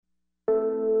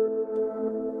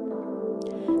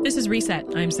This is Reset.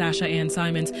 I'm Sasha Ann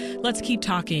Simons. Let's keep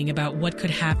talking about what could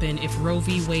happen if Roe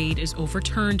v. Wade is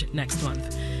overturned next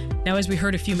month. Now, as we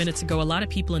heard a few minutes ago, a lot of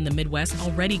people in the Midwest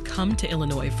already come to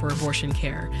Illinois for abortion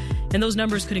care. And those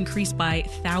numbers could increase by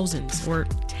thousands or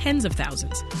tens of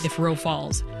thousands if Roe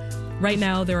falls. Right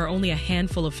now, there are only a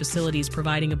handful of facilities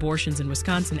providing abortions in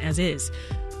Wisconsin as is.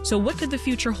 So what could the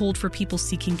future hold for people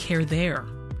seeking care there?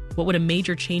 What would a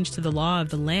major change to the law of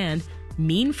the land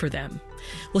mean for them?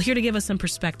 Well, here to give us some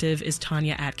perspective is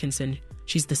Tanya Atkinson.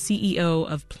 She's the CEO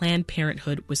of Planned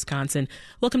Parenthood Wisconsin.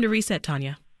 Welcome to Reset,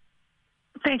 Tanya.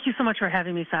 Thank you so much for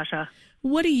having me, Sasha.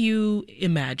 What do you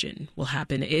imagine will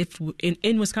happen if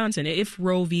in Wisconsin if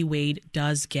Roe v. Wade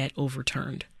does get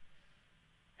overturned?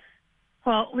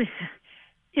 Well,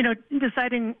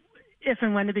 deciding if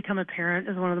and when to become a parent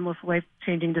is one of the most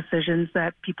life-changing decisions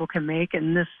that people can make.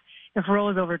 And if Roe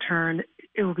is overturned,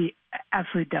 it will be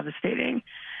absolutely devastating.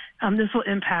 This will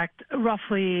impact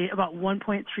roughly about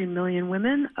 1.3 million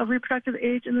women of reproductive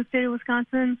age in the state of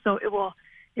Wisconsin. So it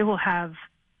will have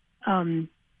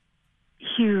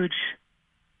huge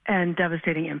and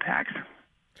devastating impacts.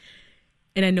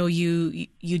 And I know you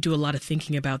do a lot of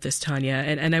thinking about this, Tanya,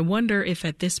 and I wonder if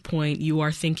at this point you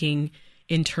are thinking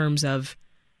in terms of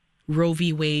Roe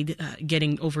v. Wade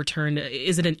getting overturned.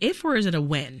 Is it an if or is it a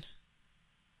when?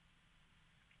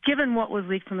 Given what was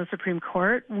leaked from the Supreme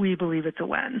Court, we believe it's a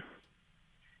when.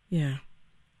 Yeah.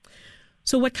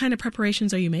 So what kind of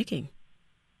preparations are you making?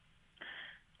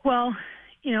 Well,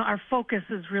 our focus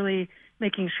is really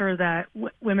making sure that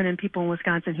women and people in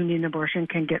Wisconsin who need an abortion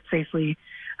can get safely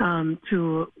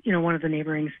to, one of the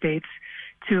neighboring states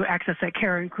to access that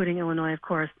care, including Illinois, of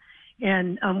course.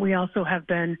 And we also have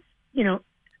been,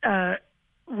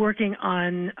 working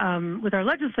on with our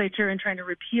legislature and trying to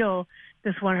repeal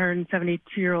this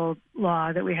 172-year-old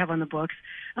law that we have on the books.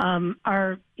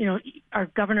 Our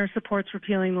governor supports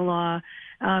repealing the law.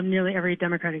 Nearly every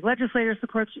Democratic legislator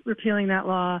supports repealing that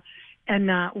law, and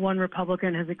not one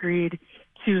Republican has agreed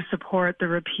to support the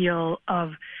repeal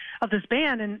of this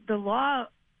ban. And this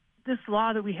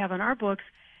law that we have on our books,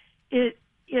 it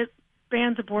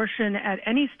bans abortion at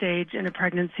any stage in a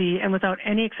pregnancy and without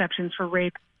any exceptions for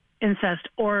rape, incest,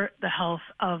 or the health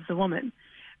of the woman.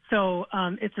 So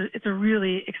it's a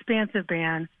really expansive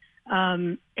ban,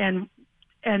 and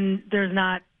there's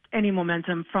not any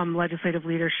momentum from legislative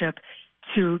leadership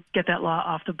to get that law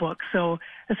off the books. So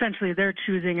essentially, they're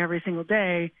choosing every single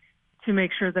day to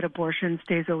make sure that abortion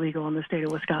stays illegal in the state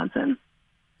of Wisconsin.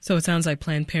 So it sounds like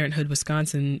Planned Parenthood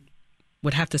Wisconsin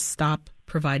would have to stop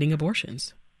providing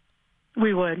abortions.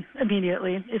 We would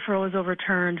immediately. If Roe is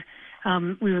overturned,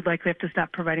 we would likely have to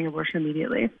stop providing abortion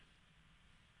immediately.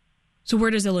 So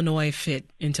where does Illinois fit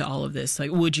into all of this?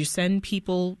 Like, would you send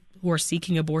people who are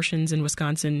seeking abortions in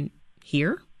Wisconsin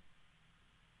here?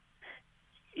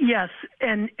 Yes,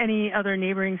 and any other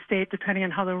neighboring state, depending on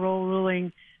how the Roe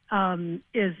ruling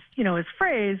is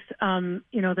phrased.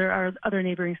 There are other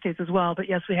neighboring states as well. But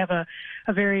yes, we have a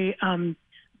very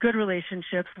good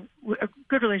relationship with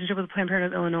Planned Parenthood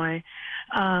of Illinois,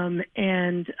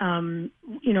 and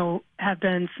have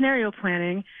been scenario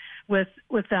planning with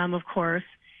them, of course.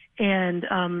 And,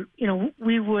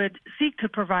 we would seek to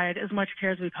provide as much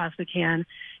care as we possibly can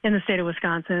in the state of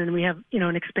Wisconsin. And we have,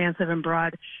 an expansive and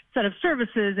broad set of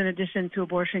services in addition to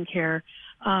abortion care.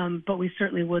 But we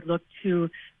certainly would look to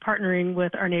partnering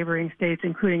with our neighboring states,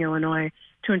 including Illinois,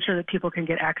 to ensure that people can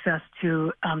get access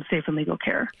to safe and legal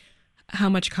care. How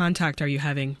much contact are you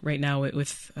having right now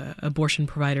with abortion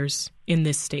providers in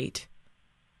this state?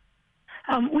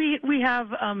 We have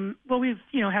we've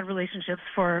had relationships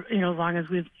for as long as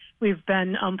we've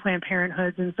been Planned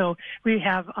Parenthoods, and so we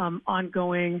have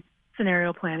ongoing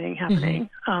scenario planning happening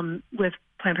with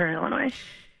Planned Parenthood Illinois.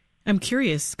 I'm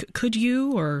curious, could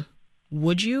you or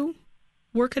would you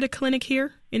work at a clinic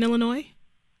here in Illinois?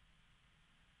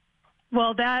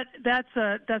 Well, that's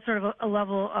sort of a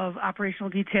level of operational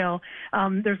detail.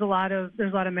 There's a lot of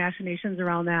machinations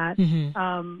around that.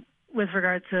 With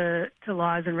regard to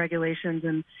laws and regulations,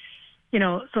 and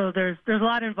so there's a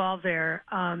lot involved there.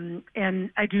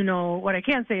 And I do know what I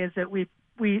can say is that we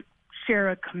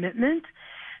share a commitment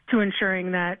to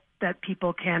ensuring that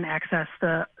people can access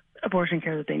the abortion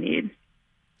care that they need.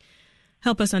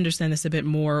 Help us understand this a bit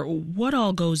more. What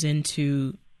all goes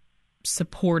into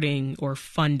supporting or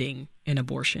funding an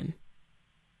abortion?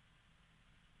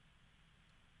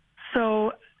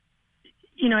 So,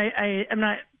 I'm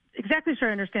not exactly sure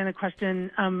I understand the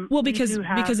question. Well, because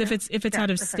if it's out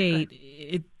of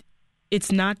state,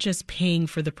 it's not just paying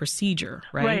for the procedure,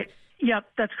 right? Right. Yep,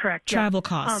 that's correct. Travel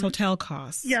costs, hotel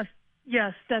costs.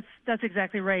 Yes, that's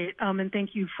exactly right. And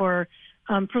thank you for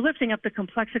for lifting up the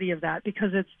complexity of that,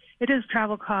 because it is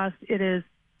travel costs, it is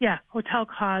hotel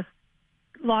costs,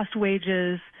 lost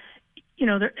wages,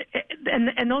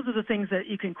 and those are the things that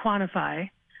you can quantify.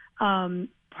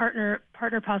 Partner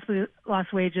possibly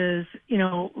lost wages,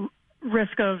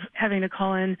 risk of having to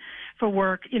call in for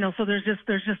work, so there's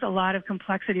just a lot of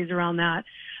complexities around that.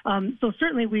 So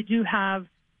certainly we do have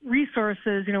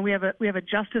resources. We have a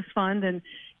justice fund,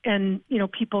 and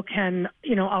people can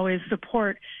always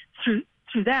support through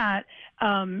that,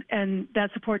 and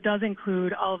that support does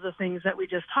include all of the things that we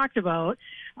just talked about.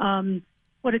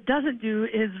 What it doesn't do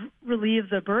is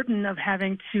relieve the burden of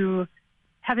having to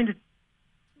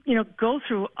go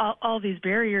through all these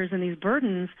barriers and these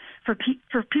burdens for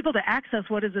people to access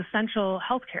what is essential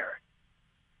health care.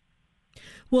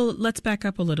 Well, let's back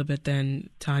up a little bit then,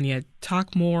 Tanya.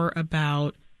 Talk more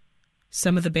about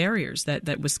some of the barriers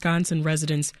that Wisconsin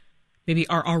residents maybe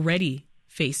are already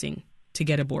facing to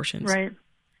get abortions. Right.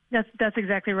 That's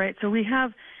exactly right. So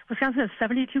Wisconsin has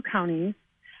 72 counties.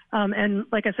 And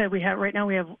like I said, we have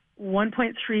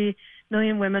 1.3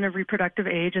 million women of reproductive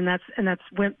age, and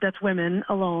that's women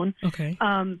alone. Okay.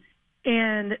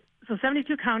 And so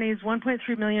 72 counties,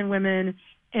 1.3 million women,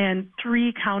 and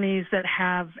 3 counties that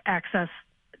have access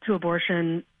to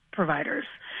abortion providers.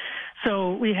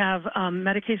 So we have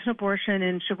medication abortion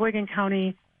in Sheboygan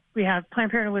County. We have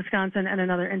Planned Parenthood Wisconsin and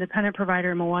another independent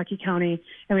provider in Milwaukee County,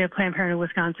 and we have Planned Parenthood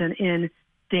Wisconsin in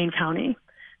Dane County.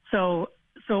 So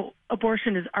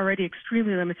abortion is already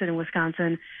extremely limited in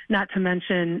Wisconsin, not to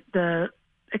mention the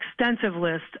extensive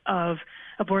list of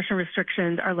abortion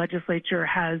restrictions our legislature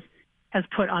has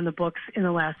put on the books in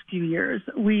the last few years.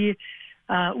 We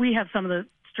have some of the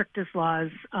strictest laws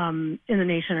in the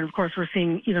nation, and of course we're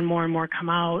seeing even more and more come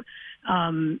out,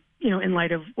 in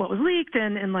light of what was leaked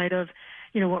and in light of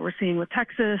what we're seeing with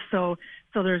Texas. So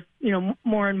there's,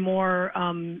 more and more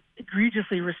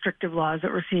egregiously restrictive laws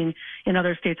that we're seeing in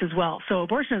other states as well. So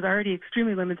abortion is already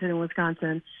extremely limited in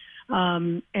Wisconsin.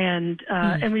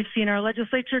 And we've seen our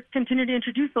legislature continue to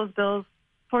introduce those bills,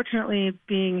 fortunately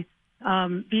being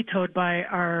vetoed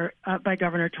by by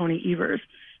Governor Tony Evers.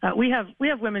 We have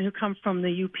women who come from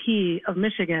the UP of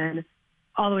Michigan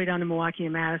all the way down to Milwaukee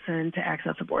and Madison to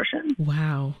access abortion.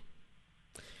 Wow.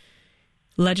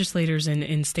 Legislators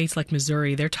in states like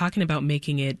Missouri, they're talking about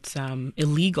making it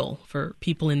illegal for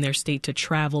people in their state to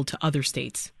travel to other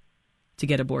states to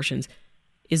get abortions.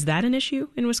 Is that an issue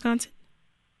in Wisconsin?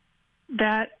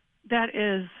 That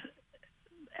is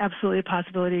absolutely a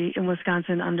possibility in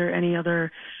Wisconsin under any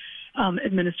other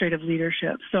administrative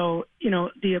leadership. So,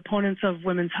 the opponents of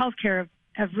women's health care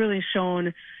have really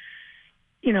shown,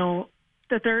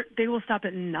 that they will stop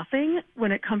at nothing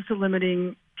when it comes to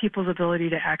limiting people's ability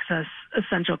to access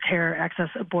essential care, access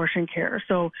abortion care.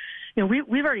 So,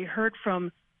 we've already heard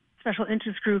from special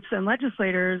interest groups and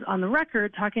legislators on the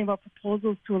record talking about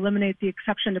proposals to eliminate the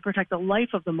exception to protect the life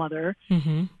of the mother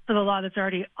for the law that's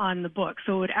already on the book.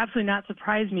 So it would absolutely not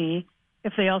surprise me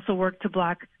if they also work to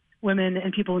block women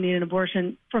and people who need an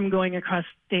abortion from going across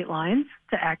state lines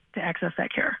to access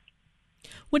that care.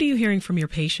 What are you hearing from your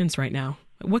patients right now?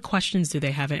 What questions do they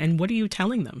have, and what are you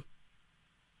telling them?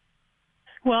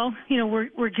 Well,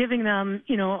 we're giving them,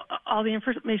 all the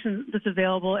information that's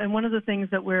available. And one of the things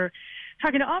that we're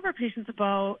talking to all of our patients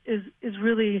about is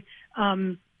really,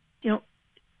 how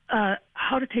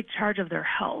to take charge of their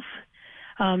health.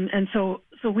 And so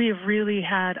we have really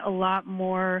had a lot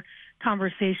more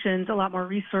conversations, a lot more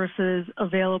resources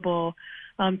available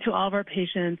to all of our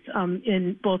patients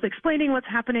in both explaining what's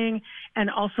happening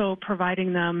and also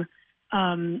providing them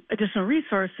additional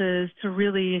resources to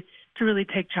really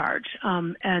take charge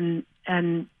and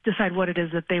decide what it is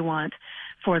that they want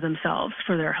for themselves,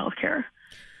 for their health care.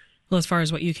 Well, as far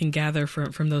as what you can gather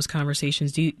from those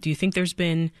conversations, do you think there's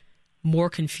been more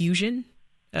confusion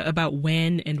about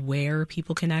when and where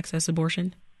people can access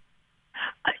abortion?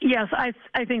 Yes,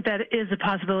 I think that is a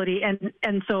possibility.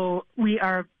 And so we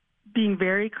are being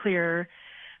very clear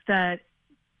that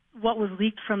what was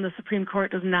leaked from the Supreme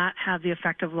Court does not have the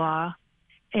effect of law,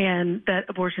 and that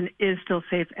abortion is still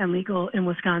safe and legal in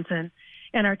Wisconsin.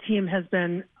 And our team has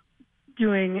been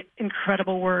doing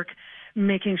incredible work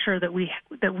making sure that we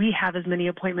have as many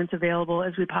appointments available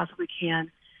as we possibly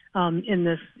can in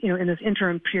this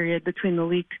interim period between the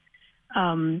leaked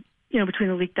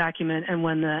document and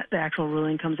when the actual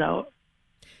ruling comes out.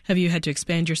 Have you had to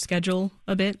expand your schedule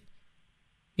a bit?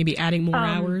 Maybe adding more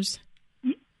hours?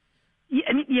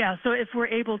 Yeah, so if we're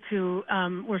able to,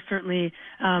 we're certainly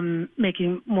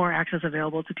making more access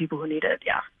available to people who need it,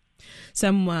 yeah.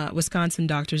 Some Wisconsin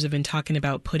doctors have been talking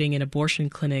about putting an abortion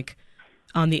clinic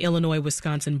on the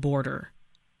Illinois-Wisconsin border.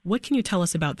 What can you tell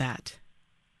us about that?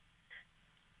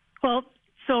 Well,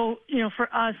 so,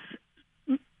 for us,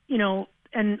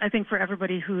 and I think for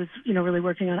everybody who's, really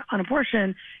working on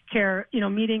abortion care,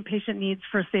 meeting patient needs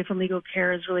for safe and legal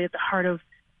care is really at the heart of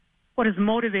what is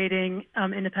motivating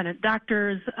independent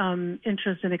doctors'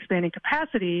 interest in expanding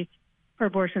capacity for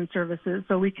abortion services.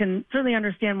 So we can certainly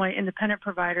understand why independent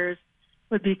providers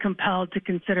would be compelled to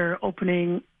consider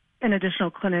opening an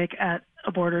additional clinic at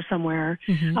a border somewhere.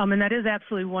 Mm-hmm. And that is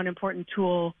absolutely one important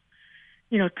tool,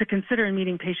 to consider in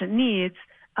meeting patient needs.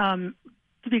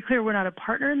 To be clear, we're not a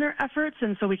partner in their efforts,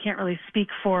 and so we can't really speak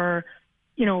for,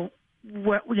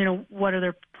 what are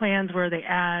their plans, where are they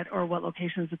at, or what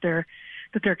locations that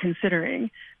they're considering.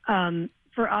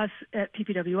 For us at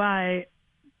PPWI,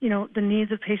 the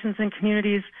needs of patients and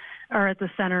communities are at the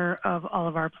center of all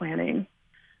of our planning.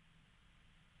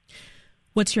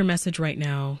 What's your message right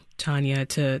now, Tanya,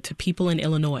 to people in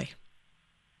Illinois?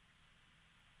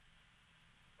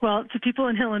 Well, to people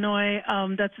in Illinois,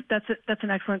 that's an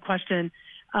excellent question.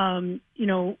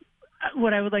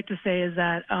 What I would like to say is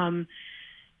that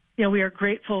we are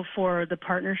grateful for the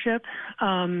partnership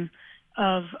of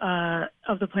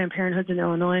the Planned Parenthoods in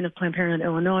Illinois and of Planned Parenthood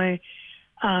Illinois.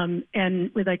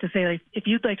 And we'd like to say, if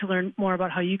you'd like to learn more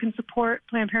about how you can support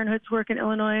Planned Parenthood's work in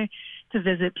Illinois, to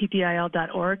visit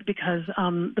ppil.org, because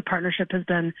the partnership has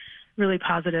been really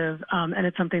positive, and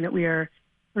it's something that we're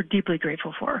deeply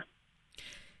grateful for.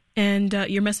 And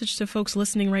your message to folks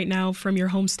listening right now from your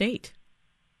home state?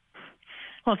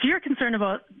 Well, if you're concerned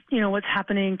about, what's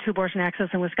happening to abortion access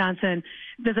in Wisconsin,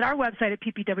 visit our website at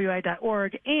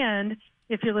ppwi.org. And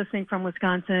if you're listening from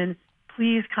Wisconsin,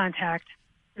 please contact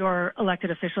your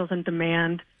elected officials and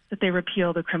demand that they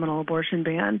repeal the criminal abortion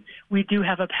ban. We do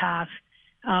have a path.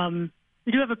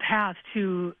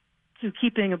 To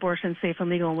keeping abortion safe and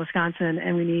legal in Wisconsin,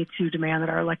 and we need to demand that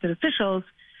our elected officials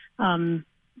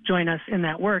join us in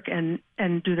that work and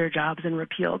do their jobs and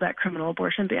repeal that criminal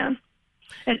abortion ban.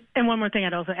 And one more thing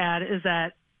I'd also add is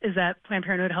that Planned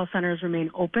Parenthood health centers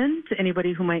remain open to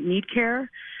anybody who might need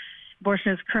care.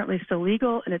 Abortion is currently still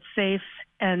legal and it's safe,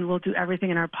 and we'll do everything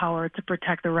in our power to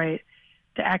protect the right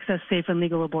to access safe and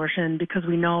legal abortion, because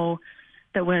we know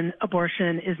that when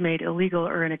abortion is made illegal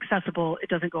or inaccessible, it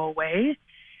doesn't go away.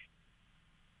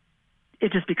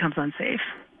 It just becomes unsafe.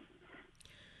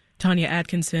 Tanya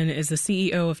Atkinson is the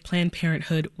CEO of Planned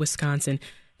Parenthood Wisconsin.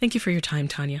 Thank you for your time,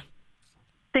 Tanya.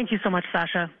 Thank you so much,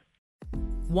 Sasha.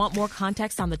 Want more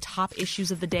context on the top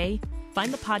issues of the day?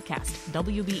 Find the podcast,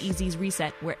 WBEZ's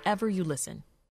Reset, wherever you listen.